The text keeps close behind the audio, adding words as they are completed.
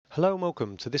Hello and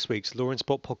welcome to this week's Law in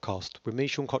Sport podcast with me,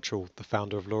 Sean Cottrell, the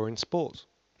founder of Law in Sport.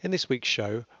 In this week's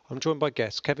show, I'm joined by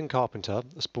guests Kevin Carpenter,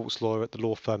 a sports lawyer at the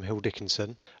law firm Hill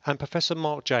Dickinson, and Professor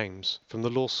Mark James from the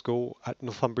Law School at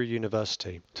Northumbria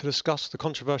University to discuss the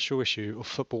controversial issue of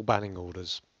football banning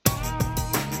orders.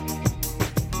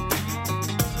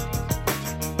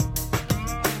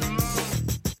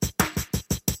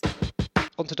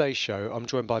 On today's show, I'm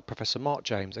joined by Professor Mark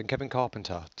James and Kevin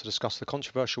Carpenter to discuss the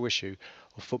controversial issue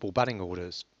of football banning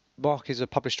orders. Mark is a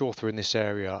published author in this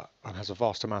area and has a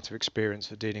vast amount of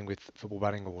experience at dealing with football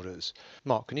banning orders.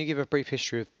 Mark, can you give a brief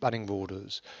history of banning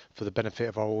orders for the benefit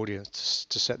of our audience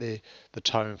to set the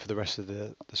tone for the rest of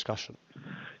the discussion?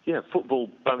 Yeah, football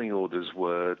banning orders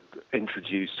were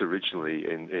introduced originally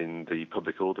in the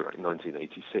Public Order Act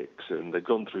 1986, and they've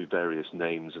gone through various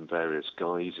names and various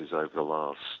guises over the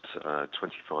last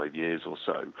 25 years or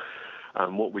so.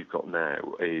 And what we've got now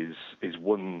is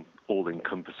one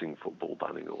all-encompassing football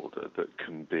banning order that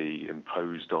can be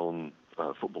imposed on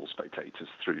football spectators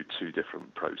through two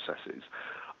different processes.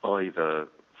 Either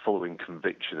following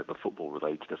conviction of a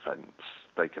football-related offence,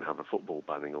 they can have a football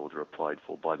banning order applied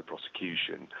for by the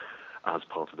prosecution as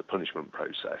part of the punishment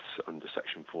process under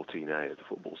Section 14A of the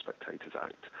Football Spectators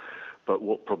Act. But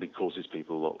what probably causes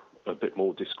people a bit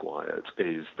more disquiet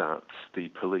is that the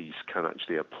police can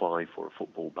actually apply for a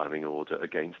football banning order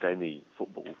against any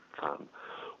football fan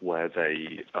where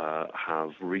they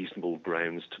have reasonable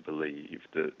grounds to believe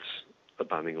that a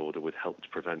banning order would help to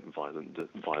prevent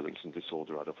violence and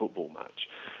disorder at a football match.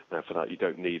 Now, for that, you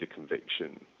don't need a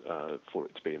conviction for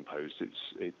it to be imposed.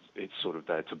 It's sort of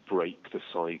there to break the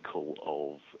cycle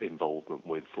of involvement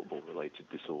with football-related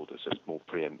disorder, so it's more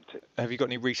preemptive. Have you got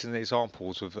any recent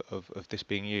examples of this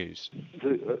being used?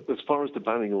 As far as the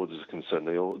banning orders are concerned,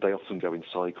 they often go in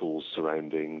cycles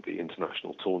surrounding the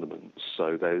international tournaments.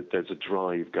 So there's a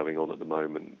drive going on at the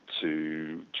moment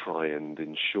to try and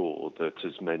ensure that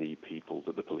as many people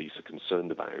that the police are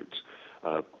concerned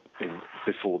about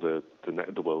before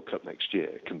the World Cup next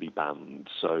year can be banned.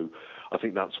 So I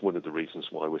think that's one of the reasons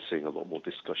why we're seeing a lot more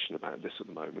discussion about this at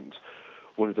the moment.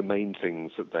 One of the main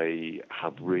things that they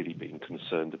have really been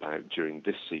concerned about during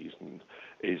this season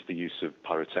is the use of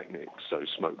pyrotechnics, so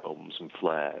smoke bombs and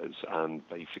flares, and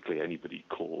basically anybody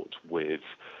caught with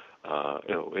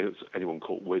anyone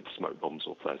caught with smoke bombs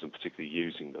or flares, and particularly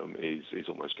using them, is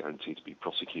almost guaranteed to be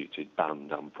prosecuted,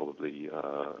 banned, and probably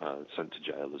sent to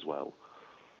jail as well.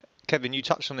 Kevin, you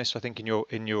touched on this, I think, in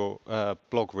your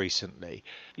blog recently.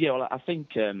 Yeah, well, I think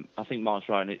Mark's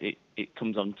right. It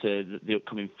comes on to the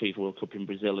upcoming FIFA World Cup in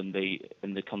Brazil and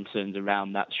the concerns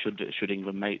around that. Should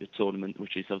England make the tournament,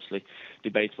 which is obviously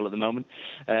debatable at the moment.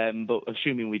 But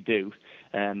assuming we do,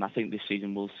 I think this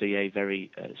season we'll see a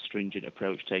very stringent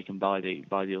approach taken by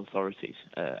the authorities.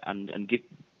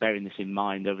 Bearing this in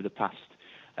mind, over the past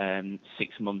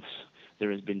 6 months,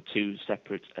 there has been two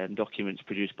separate documents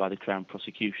produced by the Crown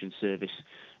Prosecution Service,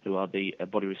 who are the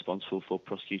body responsible for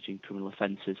prosecuting criminal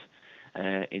offences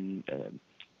in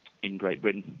Great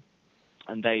Britain.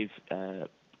 And they've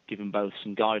given both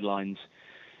some guidelines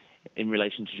in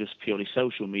relation to just purely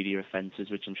social media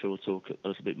offences, which I'm sure we'll talk a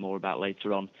little bit more about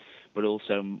later on, but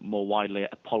also more widely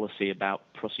a policy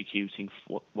about prosecuting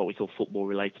what we call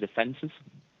football-related offences.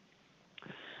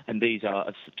 And these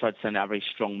are tried to send out a very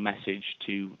strong message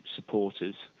to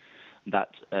supporters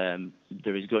that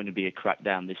there is going to be a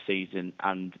crackdown this season,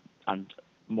 and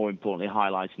more importantly,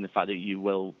 highlighting the fact that you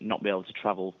will not be able to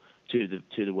travel to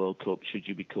the World Cup should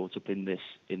you be caught up in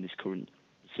this current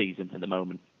season at the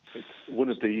moment. One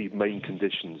of the main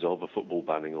conditions of a football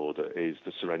banning order is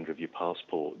the surrender of your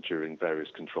passport during various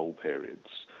control periods.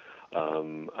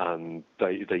 And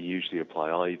they usually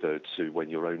apply either to when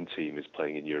your own team is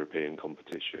playing in European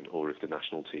competition or if the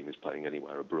national team is playing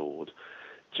anywhere abroad.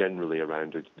 Generally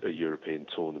around a European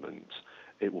tournament,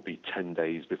 it will be 10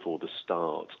 days before the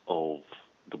start of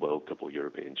the World Cup or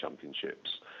European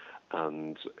Championships,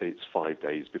 and it's 5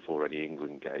 days before any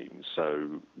England games.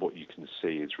 So what you can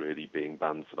see is really being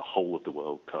banned for the whole of the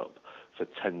World Cup for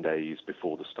 10 days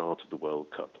before the start of the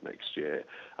World Cup next year.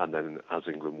 And then, as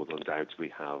England will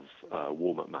undoubtedly have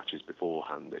warm-up matches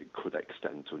beforehand, it could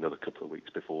extend to another couple of weeks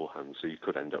beforehand. So you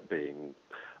could end up being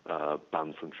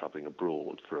banned from travelling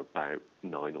abroad for about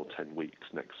 9 or 10 weeks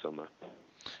next summer.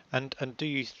 And do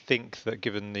you think that,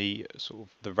 given the sort of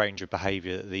the range of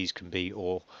behaviour that these can be,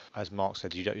 or as Mark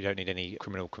said, you don't need any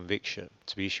criminal conviction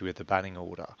to be issued with the banning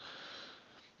order,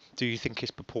 do you think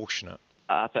it's proportionate?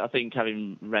 I think,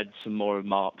 having read some more of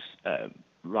Mark's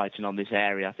writing on this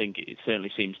area, I think it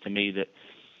certainly seems to me that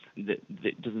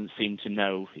it doesn't seem to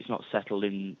know, it's not settled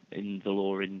in the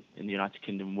law in the United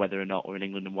Kingdom whether or not, or in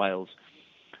England and Wales,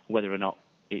 whether or not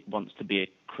it wants to be a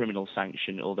criminal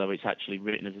sanction, although it's actually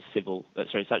written as a civil.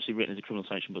 It's actually written as a criminal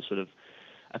sanction, but sort of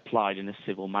applied in a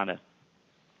civil manner,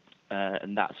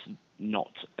 and that's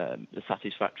not the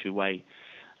satisfactory way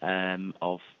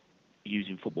of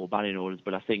using football banning orders.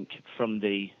 But I think from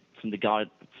the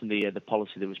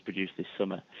policy that was produced this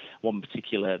summer, one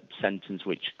particular sentence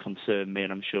which concerned me,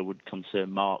 and I'm sure would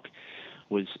concern Mark,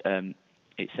 was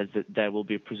it says that there will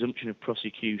be a presumption of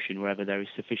prosecution wherever there is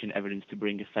sufficient evidence to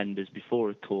bring offenders before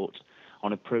a court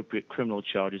on appropriate criminal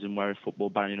charges and where a football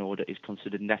banning order is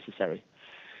considered necessary.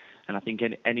 And I think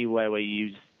anywhere where you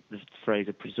use the phrase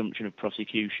a presumption of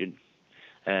prosecution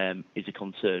is a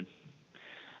concern.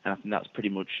 And I think that's pretty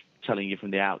much telling you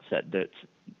from the outset that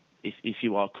if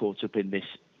you are caught up in this,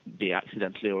 be it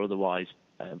accidentally or otherwise,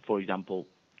 for example,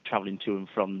 travelling to and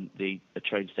from a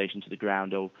train station to the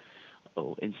ground or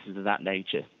instances of that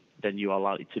nature, then you are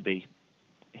likely to be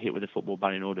hit with a football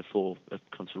banning order for a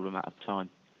considerable amount of time.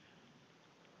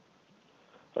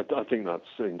 I think that's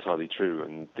entirely true,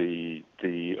 and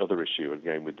the other issue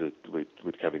again with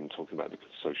Kevin talking about the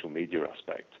social media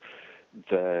aspect,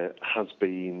 there has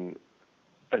been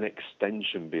an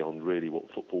extension beyond really what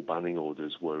football banning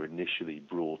orders were initially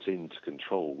brought in to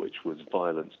control, which was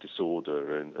violence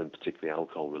disorder and particularly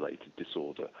alcohol-related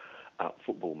disorder at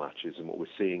football matches. And what we're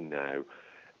seeing now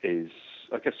is,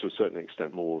 I guess to a certain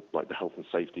extent, more like the health and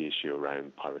safety issue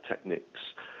around pyrotechnics.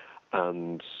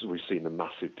 And we've seen a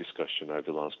massive discussion over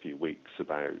the last few weeks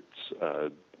about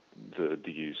the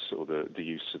use of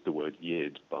the word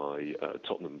 "yid" by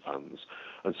Tottenham fans,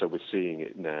 and so we're seeing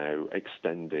it now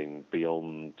extending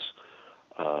beyond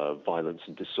violence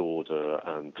and disorder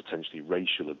and potentially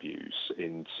racial abuse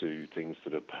into things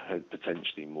that are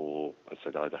potentially more, I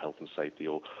said, either health and safety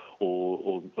or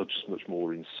just much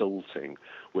more insulting,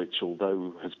 which,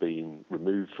 although has been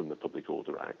removed from the Public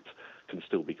Order Act, can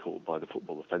still be caught by the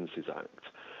Football Offences Act.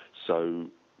 So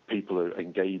people are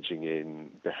engaging in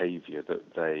behaviour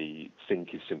that they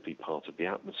think is simply part of the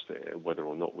atmosphere, whether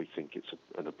or not we think it's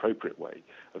an appropriate way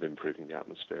of improving the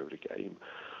atmosphere of a game.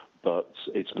 But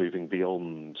it's moving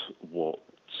beyond what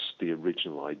the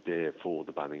original idea for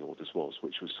the banning orders was,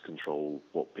 which was to control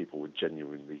what people would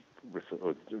generally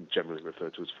refer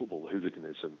to as football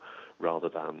hooliganism rather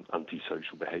than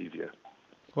antisocial behaviour.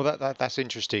 Well, that's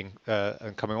interesting.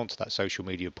 And coming on to that social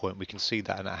media point, we can see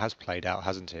that, and it has played out,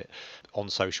 hasn't it, on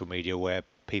social media, where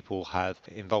people have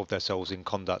involved themselves in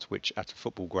conduct which at a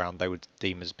football ground they would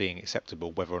deem as being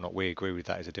acceptable. Whether or not we agree with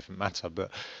that is a different matter,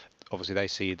 but obviously they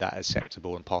see that as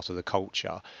acceptable and part of the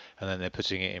culture, and then they're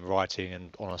putting it in writing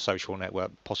and on a social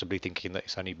network, possibly thinking that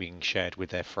it's only being shared with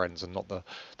their friends and not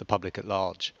the public at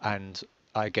large. And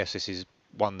I guess this is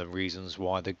one of the reasons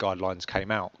why the guidelines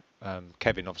came out.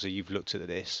 Kevin, obviously you've looked at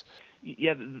this.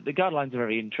 Yeah, the guidelines are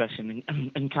very interesting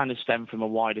and kind of stem from a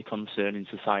wider concern in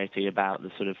society about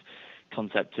the sort of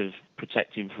concept of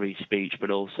protecting free speech, but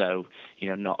also,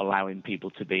 not allowing people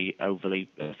to be overly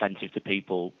offensive to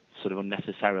people sort of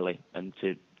unnecessarily, and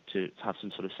to have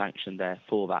some sort of sanction there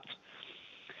for that.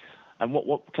 And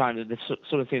what kind of the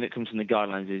sort of thing that comes from the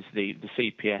guidelines is the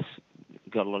CPS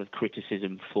got a lot of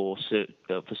criticism for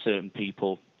certain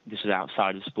people. This is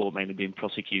outside of sport, mainly being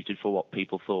prosecuted for what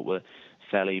people thought were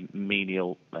fairly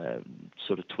menial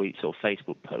sort of tweets or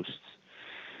Facebook posts.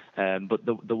 But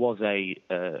there was a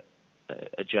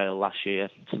jail last year.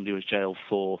 Somebody was jailed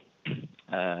for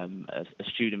a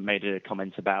student made a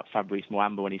comment about Fabrice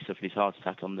Muamba when he suffered his heart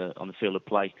attack on the field of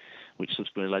play, which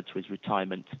subsequently led to his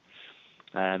retirement,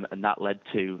 and that led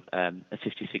to a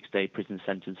 56-day prison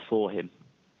sentence for him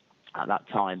at that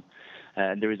time.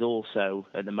 And there is also,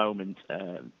 at the moment,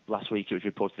 last week it was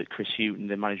reported that Chris Hughton,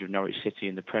 the manager of Norwich City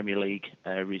in the Premier League,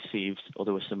 received, or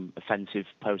there were some offensive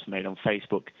posts made on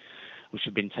Facebook, which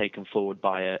have been taken forward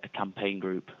by a campaign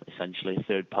group, essentially a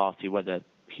third party, whether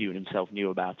Hughton himself knew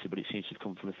about it, but it seems to have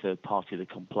come from a third party, the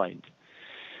complaint.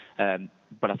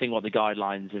 But I think what the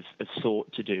guidelines have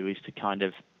sought to do is to kind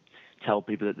of tell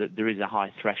people that there is a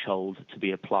high threshold to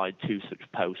be applied to such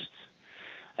posts,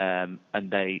 and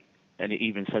it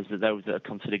even says that those that are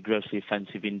considered grossly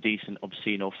offensive, indecent,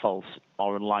 obscene or false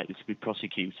are unlikely to be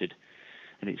prosecuted,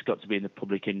 and it's got to be in the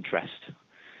public interest.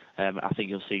 I think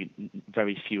you'll see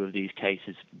very few of these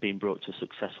cases being brought to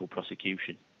successful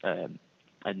prosecution.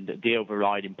 And the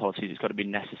overriding policy is it's got to be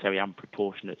necessary and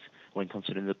proportionate when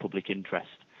considering the public interest.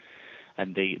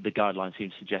 And the guidelines seem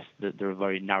to suggest that there are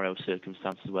very narrow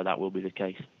circumstances where that will be the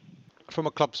case. From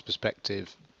a club's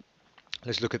perspective,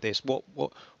 let's look at this.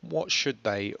 What should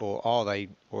they, or are they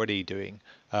already doing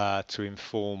to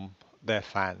inform their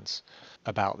fans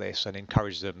about this and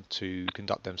encourage them to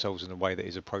conduct themselves in a way that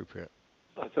is appropriate?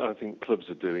 I think clubs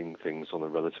are doing things on a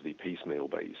relatively piecemeal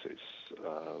basis,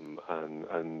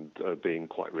 and being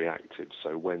quite reactive.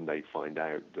 So when they find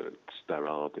out that there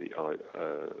are the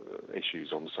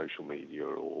issues on social media,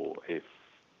 or if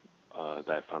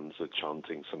their fans are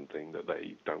chanting something that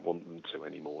they don't want them to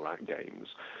anymore at games,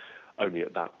 only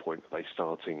at that point are they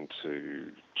starting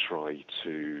to try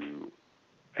to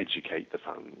educate the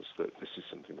fans that this is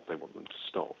something that they want them to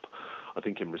stop. I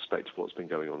think in respect to what's been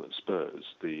going on at Spurs,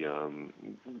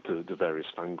 the various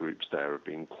fan groups there have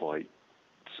been quite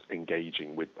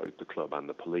engaging with both the club and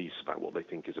the police about what they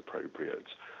think is appropriate,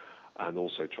 and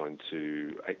also trying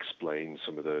to explain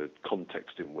some of the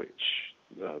context in which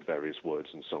various words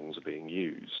and songs are being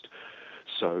used.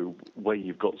 So where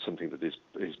you've got something that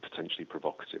is potentially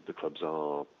provocative, the clubs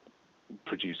are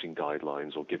producing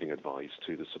guidelines or giving advice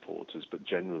to the supporters, but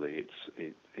generally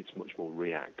it's much more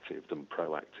reactive than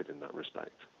proactive in that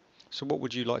respect. So what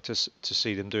would you like to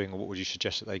see them doing, or what would you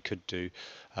suggest that they could do?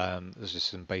 There's just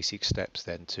some basic steps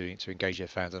then to engage their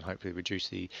fans and hopefully reduce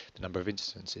the number of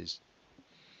incidences.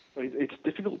 It's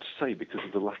difficult to say because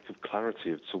of the lack of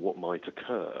clarity as to what might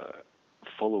occur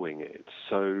following it.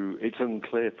 So it's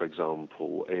unclear, for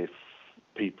example, if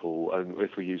people, and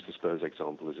if we use the Spurs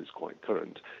example as it's quite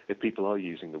current, if people are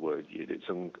using the word yid,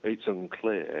 it's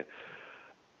unclear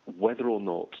whether or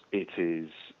not it is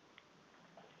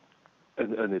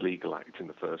an illegal act in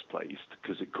the first place,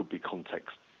 because it could be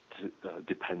context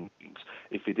dependent.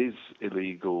 If it is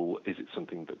illegal, is it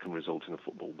something that can result in a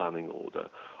football banning order?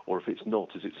 Or if it's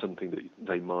not, is it something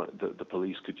that the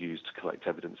police could use to collect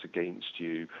evidence against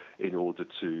you in order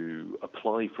to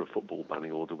apply for a football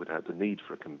banning order without the need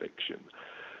for a conviction?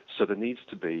 So there needs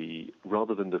to be,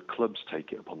 rather than the clubs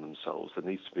take it upon themselves, there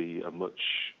needs to be a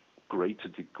much greater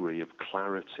degree of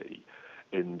clarity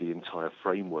in the entire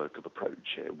framework of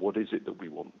approach here. What is it that we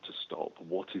want to stop?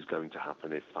 What is going to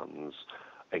happen if fans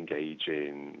engage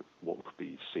in what could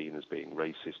be seen as being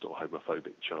racist or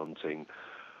homophobic chanting?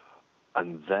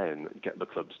 And then get the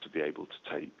clubs to be able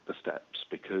to take the steps,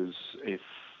 because if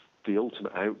the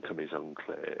ultimate outcome is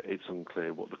unclear, it's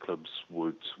unclear what the clubs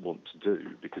would want to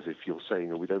do, because if you're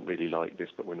saying, oh, we don't really like this,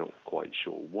 but we're not quite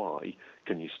sure why,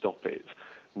 can you stop it?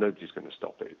 Nobody's going to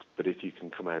stop it. But if you can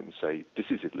come out and say, this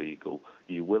is illegal,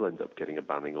 you will end up getting a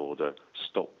banning order,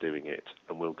 stop doing it,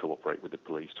 and we'll cooperate with the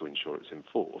police to ensure it's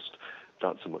enforced,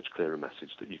 that's a much clearer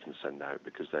message that you can send out,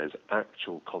 because there's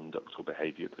actual conduct or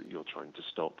behaviour that you're trying to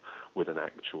stop with an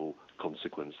actual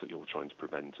consequence that you're trying to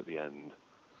prevent at the end.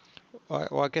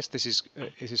 Well, I guess this is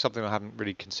something I haven't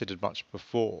really considered much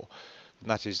before, and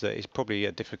that is that it's probably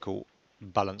a difficult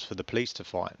balance for the police to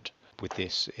find with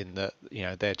this, in that, you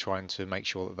know, they're trying to make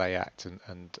sure that they act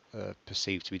and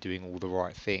perceive to be doing all the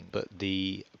right thing, but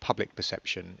the public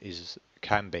perception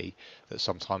can be that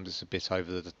sometimes it's a bit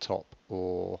over the top,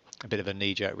 or a bit of a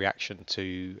knee-jerk reaction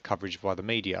to coverage by the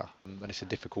media, and it's a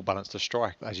difficult balance to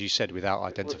strike, as you said, without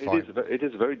identifying. It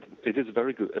is a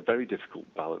very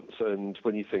difficult balance, and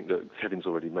when you think that Kevin's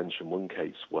already mentioned one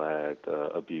case where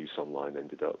the abuse online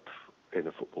ended up in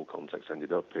a football context,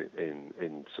 ended up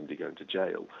in somebody going to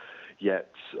jail.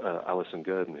 Yet Alison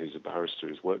Gurdon, who's a barrister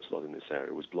who's worked a lot in this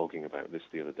area, was blogging about this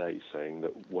the other day, saying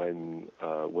that when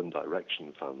One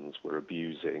Direction fans were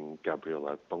abusing Gabriel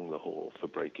Agbonlahor for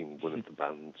breaking one of the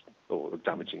bands or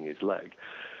damaging his leg,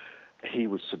 he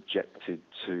was subjected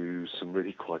to some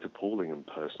really quite appalling and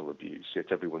personal abuse.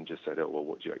 Yet everyone just said, "Oh well,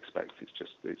 what do you expect? It's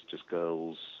just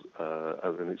girls,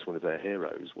 and it's one of their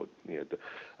heroes."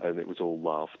 And it was all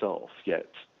laughed off.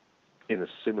 Yet, in a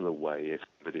similar way,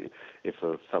 if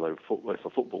a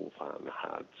football fan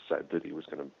had said that he was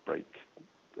going to break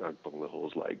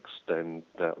Agbonlahor's legs, then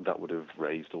that would have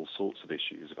raised all sorts of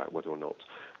issues about whether or not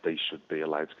they should be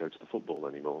allowed to go to the football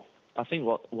anymore. I think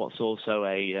what's also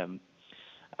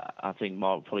I think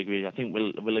Mark probably agrees. I think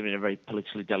we're living in a very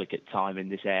politically delicate time in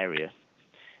this area,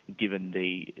 given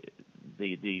the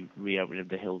reopening of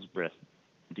the Hillsborough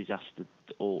disaster,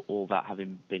 all that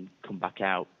having been come back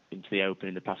out into the open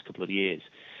in the past couple of years,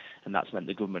 and that's meant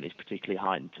the government is particularly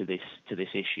heightened to this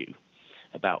issue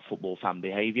about football fan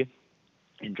behaviour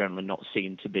in general, and not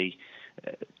seen to be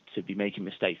making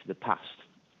mistakes of the past.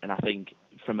 And I think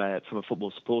from a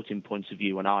football supporting point of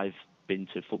view, when I've been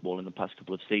to football in the past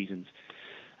couple of seasons,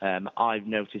 I've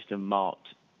noticed a marked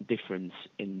difference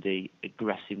in the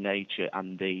aggressive nature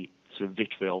and the sort of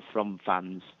vitriol from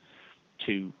fans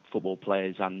to football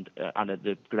players and at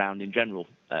the ground in general.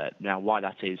 Now, why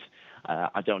that is,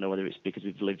 I don't know whether it's because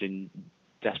we've lived in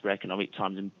desperate economic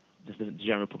times and the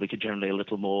general public are generally a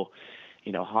little more,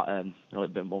 a little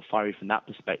bit more fiery from that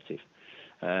perspective.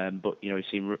 But we've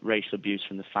seen racial abuse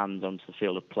from the fans onto the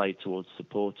field of play towards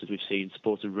supporters. We've seen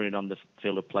supporters running on the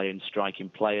field of play and striking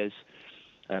players.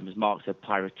 As Mark said,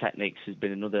 pyrotechnics has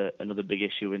been another big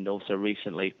issue, and also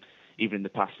recently, even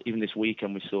this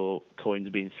weekend, we saw coins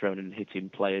being thrown and hitting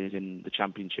players in the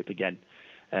Championship again,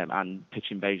 and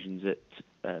pitch invasions at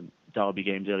Derby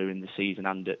games earlier in the season,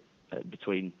 and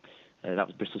between that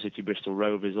was Bristol City, Bristol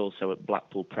Rovers, also at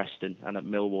Blackpool, Preston, and at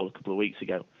Millwall a couple of weeks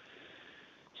ago.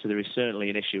 So there is certainly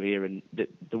an issue here, and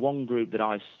the one group that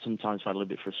I sometimes find a little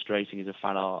bit frustrating as a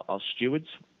fan are stewards,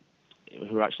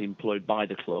 who are actually employed by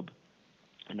the club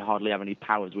and hardly have any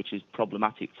powers, which is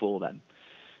problematic for them.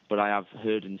 But I have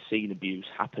heard and seen abuse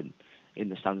happen in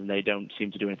the stands, and they don't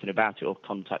seem to do anything about it or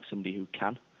contact somebody who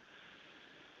can.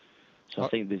 So I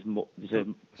think there's a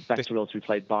better role to be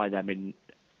played by them in,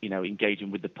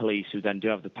 engaging with the police, who then do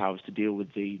have the powers to deal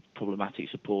with the problematic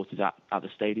supporters at the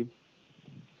stadium.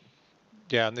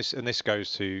 Yeah, and this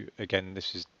goes to, again,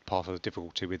 this is part of the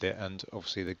difficulty with it, and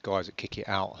obviously the guys that kick it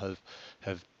out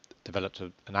have developed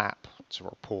an app to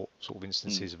report sort of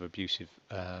instances of abusive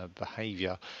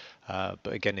behaviour.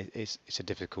 But again, it's a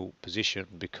difficult position,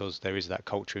 because there is that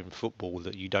culture in football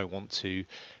that you don't want to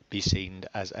be seen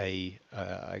as a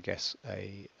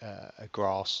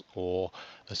grass, or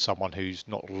as someone who's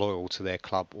not loyal to their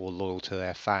club or loyal to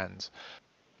their fans.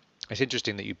 It's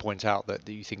interesting that you point out that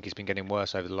you think it's been getting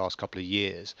worse over the last couple of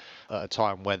years, at a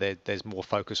time where there's more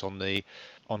focus on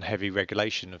heavy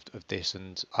regulation of this,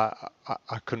 and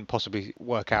I couldn't possibly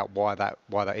work out why that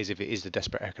is, if it is the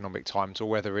desperate economic times, or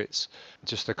whether it's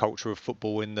just the culture of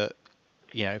football, in that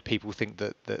people think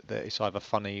that it's either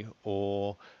funny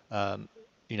or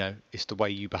it's the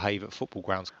way you behave at football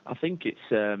grounds. I think it's.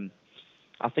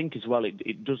 I think as well,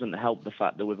 it doesn't help the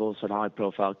fact that we've also had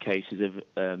high-profile cases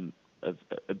of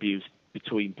abuse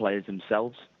between players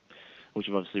themselves, which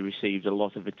have obviously received a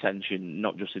lot of attention,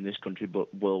 not just in this country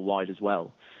but worldwide as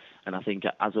well. And I think,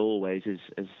 as always,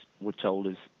 as we're told,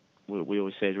 as we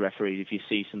always say as referees, if you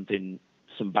see some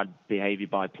bad behaviour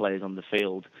by players on the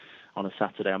field on a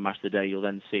Saturday or match of the day, you'll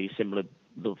then see similar.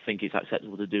 They'll think it's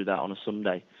acceptable to do that on a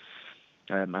Sunday.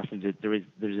 I think that there is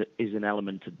an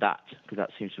element of that, because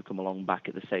that seems to have come along back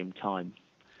at the same time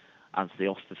as the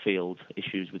off-the-field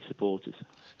issues with supporters.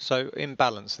 So, in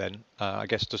balance then, I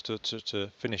guess just to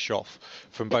finish off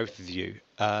from both of you,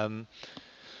 do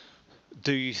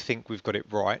you think we've got it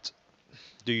right?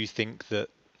 Do you think that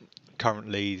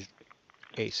currently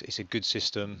it's a good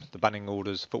system,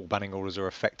 football banning orders are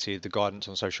effective, the guidance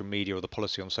on social media or the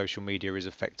policy on social media is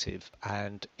effective?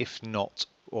 And if not,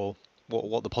 well, what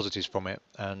are the positives from it,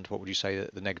 and what would you say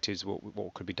that the negatives,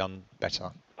 what could be done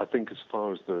better? I think as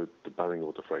far as the banning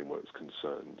order framework is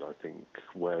concerned, I think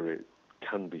where it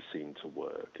can be seen to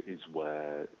work is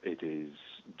where it is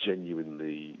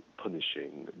genuinely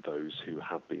punishing those who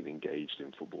have been engaged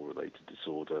in football-related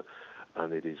disorder,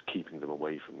 and it is keeping them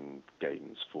away from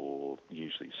games for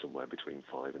usually somewhere between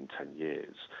 5 and 10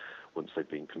 years once they've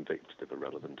been convicted of a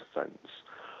relevant offence.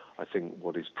 I think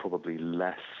what is probably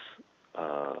less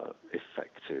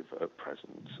effective at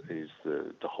present is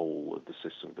the whole of the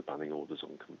system of the banning orders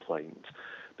on complaint,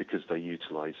 because they're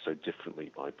utilised so differently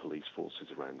by police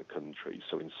forces around the country.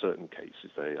 So in certain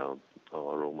cases they are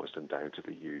almost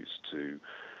undoubtedly used to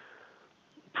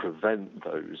prevent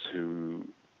those who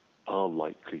are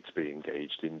likely to be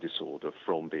engaged in disorder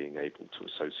from being able to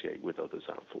associate with others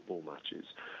at football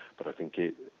matches. But I think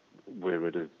we're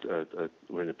in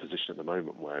a position at the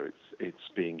moment where it's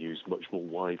being used much more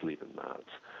widely than that,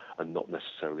 and not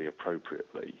necessarily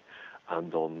appropriately,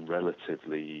 and on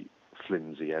relatively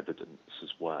flimsy evidence as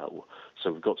well.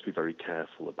 So we've got to be very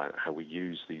careful about how we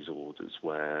use these orders,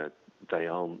 where they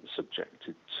aren't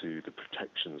subjected to the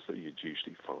protections that you'd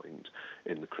usually find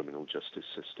in the criminal justice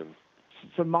system.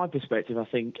 From my perspective, I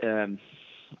think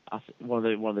one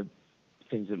of the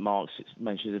things that Mark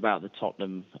mentioned about the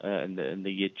Tottenham and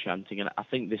the Yid chanting, and I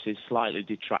think this is slightly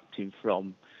detracting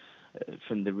from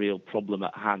the real problem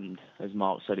at hand. As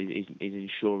Mark said, is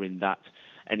ensuring that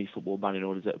any football banning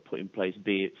orders that are put in place,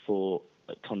 be it for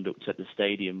conduct at the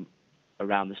stadium,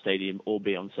 around the stadium, or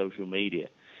be it on social media,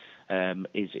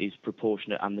 is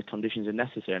proportionate, and the conditions are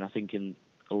necessary. And I think in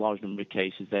a large number of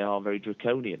cases they are very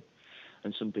draconian.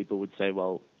 And some people would say,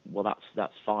 well,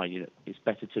 that's fine. It's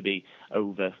better to be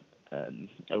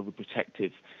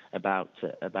overprotective about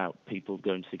people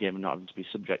going to the game and not having to be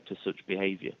subject to such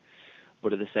behaviour.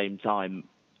 But at the same time,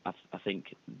 I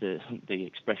think the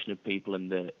expression of people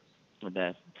and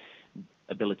their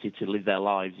ability to live their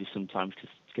lives is sometimes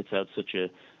curtailed to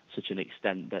such an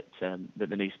extent that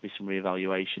there needs to be some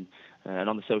reevaluation. And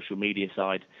on the social media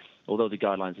side, although the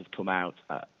guidelines have come out,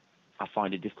 I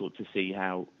find it difficult to see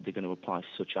how they're going to apply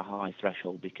such a high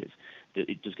threshold, because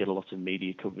it does get a lot of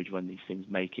media coverage when these things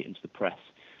make it into the press,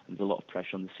 and there's a lot of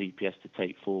pressure on the CPS to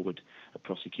take forward a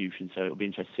prosecution. So it'll be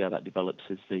interesting to see how that develops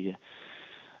as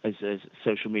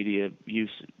social media use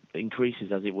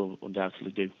increases, as it will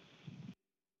undoubtedly do.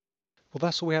 Well,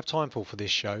 that's all we have time for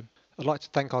this show. I'd like to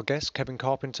thank our guests, Kevin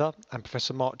Carpenter and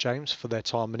Professor Mark James, for their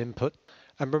time and input.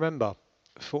 And remember,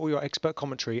 for all your expert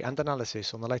commentary and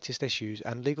analysis on the latest issues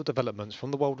and legal developments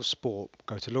from the world of sport,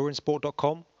 go to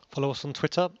lawinsport.com, follow us on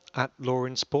Twitter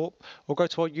 @lawinsport, or go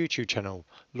to our YouTube channel,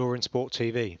 Law in Sport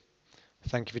TV.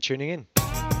 Thank you for tuning in.